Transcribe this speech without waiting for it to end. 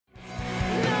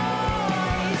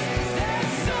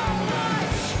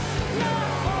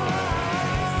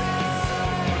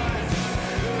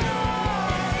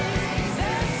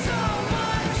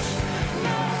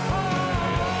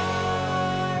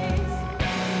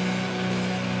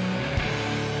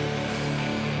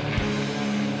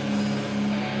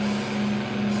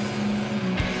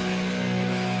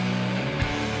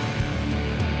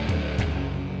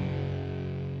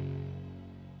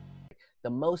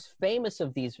most famous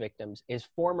of these victims is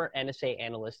former NSA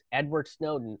analyst Edward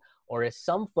Snowden, or as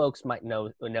some folks might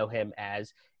know him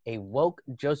as, a woke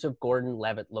Joseph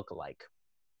Gordon-Levitt lookalike.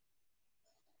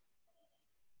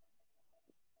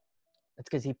 That's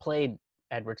because he played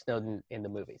Edward Snowden in the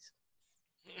movies.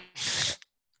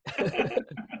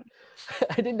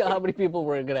 I didn't know how many people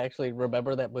were going to actually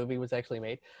remember that movie was actually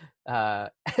made.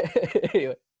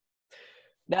 Anyway.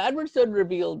 Now, Edward Snowden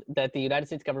revealed that the United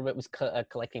States government was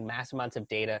collecting mass amounts of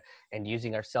data and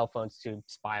using our cell phones to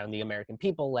spy on the American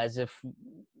people as if,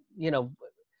 you know,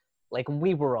 like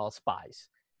we were all spies.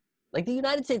 Like the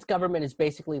United States government is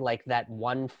basically like that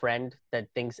one friend that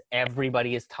thinks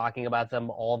everybody is talking about them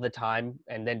all the time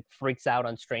and then freaks out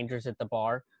on strangers at the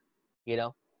bar, you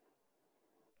know,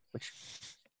 which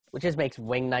just makes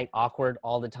wing night awkward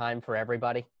all the time for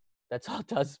everybody. That's all it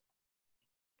does.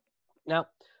 Now,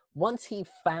 once he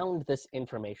found this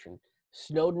information,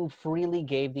 Snowden freely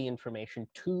gave the information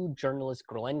to journalist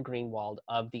Glenn Greenwald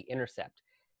of The Intercept.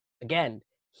 Again,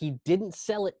 he didn't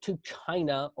sell it to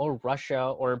China or Russia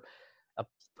or a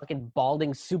fucking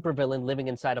balding supervillain living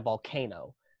inside a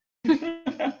volcano.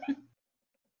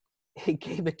 He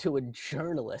gave it to a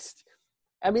journalist.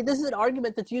 I mean, this is an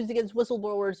argument that's used against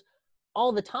whistleblowers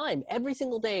all the time, every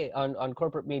single day on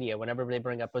corporate media whenever they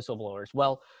bring up whistleblowers.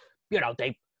 Well, you know,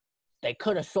 they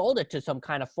could have sold it to some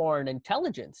kind of foreign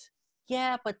intelligence.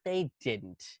 Yeah, but they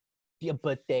didn't. Yeah,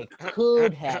 but they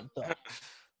could have, though.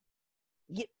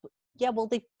 Yeah, well,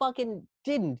 they fucking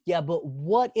didn't. Yeah, but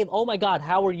what if... Oh, my God,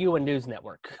 how are you a news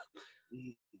network?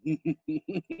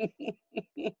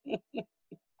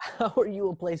 How are you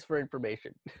a place for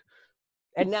information?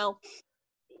 And now,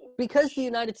 because the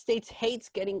United States hates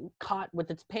getting caught with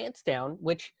its pants down,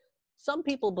 which... some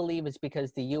people believe it's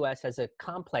because the U.S. has a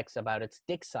complex about its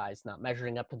dick size not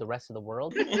measuring up to the rest of the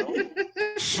world.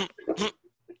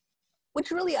 Which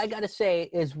really, I gotta say,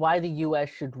 is why the U.S.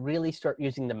 should really start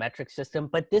using the metric system.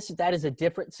 But that is a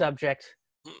different subject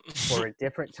for a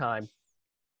different time.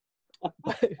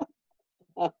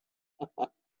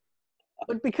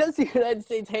 But because the United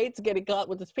States hates getting caught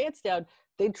with its pants down,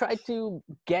 they tried to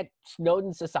get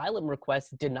Snowden's asylum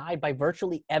request denied by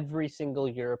virtually every single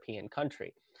European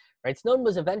country. Right, Snowden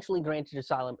was eventually granted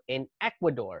asylum in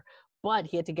Ecuador, but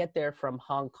he had to get there from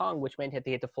Hong Kong, which meant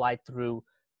he had to fly through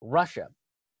Russia.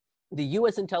 The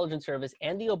U.S. intelligence service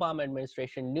and the Obama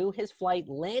administration knew his flight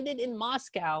landed in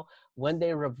Moscow when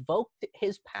they revoked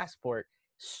his passport,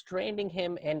 stranding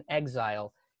him in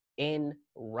exile in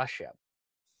Russia.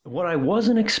 What I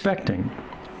wasn't expecting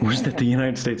was that the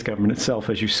United States government itself,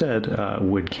 as you said,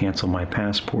 would cancel my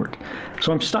passport.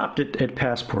 So I'm stopped at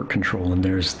passport control, and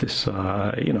there's this,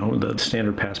 the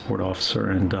standard passport officer,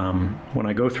 and when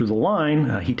I go through the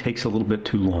line, he takes a little bit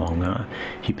too long.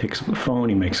 He picks up the phone,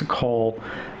 he makes a call,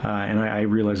 and I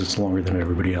realize it's longer than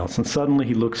everybody else. And suddenly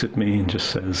he looks at me and just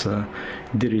says,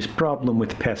 there is problem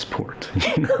with passport,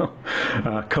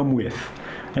 come with.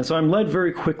 And so I'm led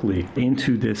very quickly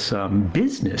into this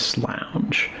business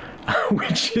lounge,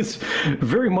 which is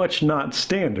very much not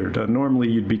standard. Normally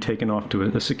you'd be taken off to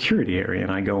a security area, and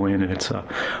I go in and it's a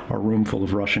room full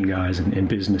of Russian guys in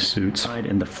business suits.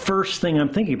 And the first thing I'm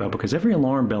thinking about, because every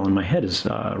alarm bell in my head is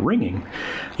ringing,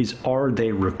 is are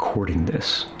they recording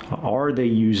this? Are they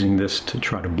using this to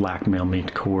try to blackmail me,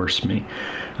 to coerce me?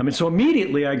 So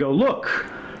immediately I go, look,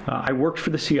 I worked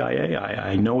for the CIA.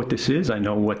 I know what this is. I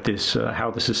know what this, how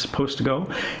this is supposed to go.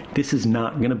 This is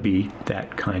not going to be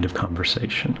that kind of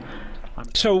conversation.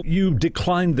 So you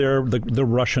declined the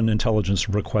Russian intelligence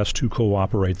request to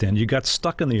cooperate then. You got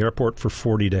stuck in the airport for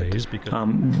 40 days.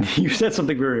 Because you said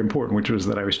something very important, which was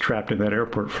that I was trapped in that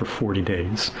airport for 40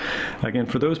 days. Again,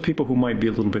 for those people who might be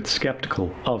a little bit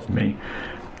skeptical of me,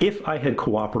 if I had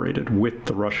cooperated with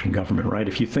the Russian government, right,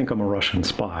 if you think I'm a Russian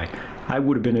spy, I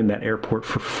would have been in that airport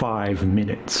for 5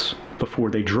 minutes before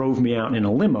they drove me out in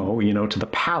a limo, to the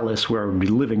palace where I would be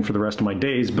living for the rest of my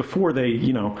days, before they,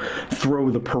 throw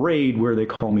the parade where they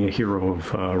call me a hero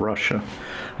of Russia.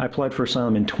 I applied for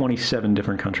asylum in 27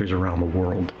 different countries around the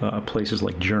world, places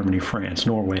like Germany, France,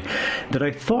 Norway, that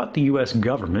I thought the U.S.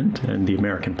 government and the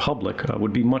American public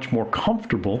would be much more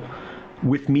comfortable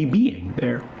with me being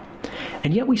there.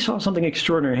 And yet we saw something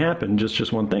extraordinary happen,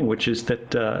 just one thing, which is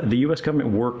that the U.S. government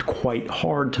worked quite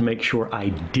hard to make sure I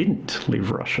didn't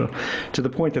leave Russia, to the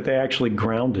point that they actually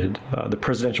grounded the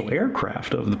presidential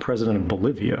aircraft of the president of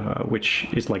Bolivia, which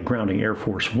is like grounding Air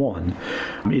Force One.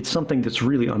 It's something that's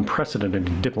really unprecedented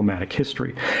in diplomatic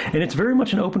history. And it's very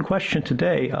much an open question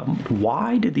today.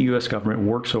 Why did the U.S. government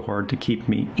work so hard to keep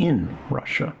me in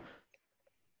Russia?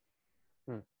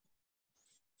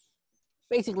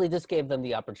 Basically, this gave them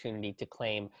the opportunity to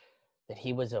claim that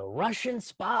he was a Russian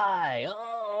spy.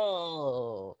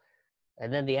 Oh.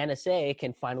 And then the NSA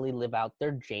can finally live out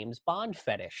their James Bond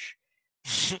fetish.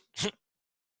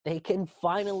 They can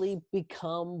finally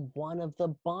become one of the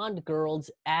Bond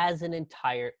girls as an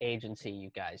entire agency, you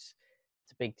guys.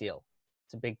 It's a big deal.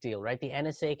 It's a big deal, right? The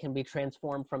NSA can be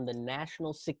transformed from the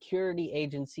National Security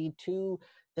Agency to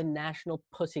the National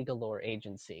Pussy Galore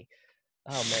Agency.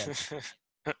 Oh,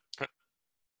 man.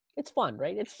 It's fun,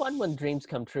 right? It's fun when dreams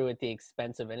come true at the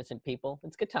expense of innocent people.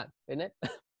 It's a good time, isn't it?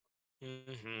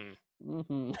 Mm-hmm.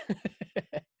 Mm-hmm.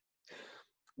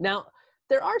 Now,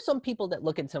 there are some people that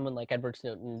look at someone like Edward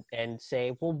Snowden and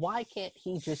say, well, why can't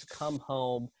he just come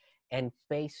home and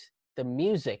face the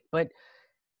music? But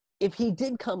if he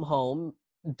did come home,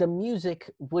 the music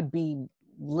would be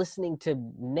listening to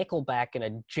Nickelback in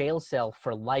a jail cell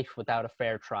for life without a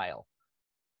fair trial.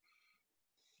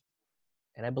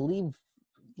 And I believe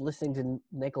listening to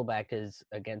Nickelback is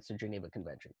against the Geneva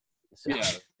Convention. So.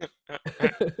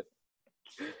 Yeah.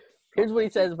 Here's what he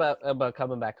says about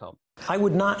coming back home. I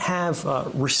would not have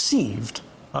received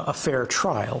a fair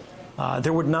trial.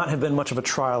 There would not have been much of a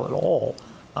trial at all.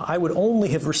 I would only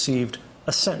have received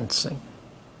a sentencing.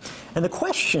 And the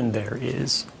question there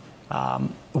is,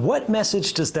 what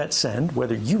message does that send,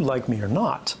 whether you like me or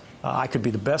not? I could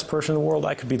be the best person in the world,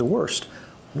 I could be the worst.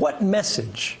 What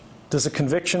message does a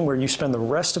conviction where you spend the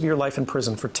rest of your life in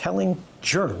prison for telling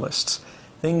journalists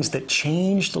things that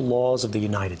change the laws of the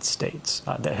United States,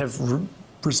 that have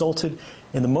resulted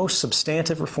in the most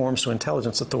substantive reforms to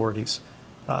intelligence authorities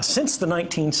since the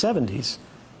 1970s,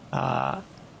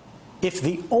 if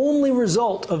the only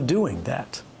result of doing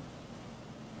that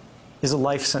is a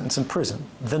life sentence in prison,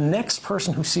 the next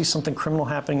person who sees something criminal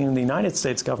happening in the United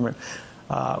States government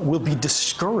will be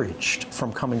discouraged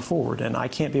from coming forward, and I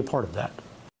can't be a part of that.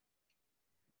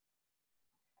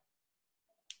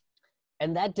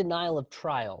 And that denial of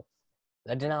trial,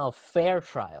 that denial of fair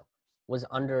trial, was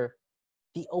under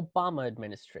the Obama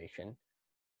administration,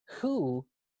 who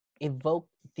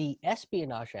evoked the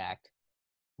Espionage Act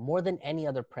more than any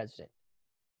other president.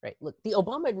 Right? Look, the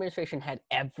Obama administration had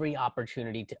every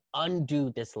opportunity to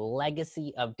undo this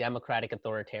legacy of democratic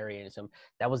authoritarianism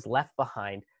that was left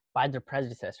behind by their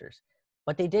predecessors,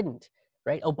 but they didn't.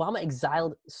 Right? Obama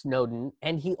exiled Snowden,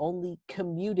 and he only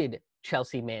commuted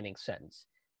Chelsea Manning's sentence.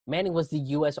 Manning was the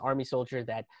U.S. Army soldier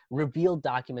that revealed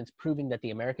documents proving that the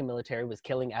American military was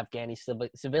killing Afghani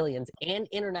civilians and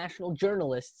international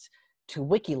journalists to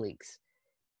WikiLeaks.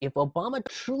 If Obama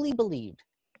truly believed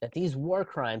that these war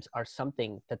crimes are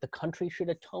something that the country should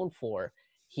atone for,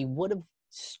 he would have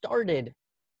started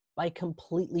by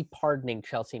completely pardoning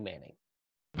Chelsea Manning.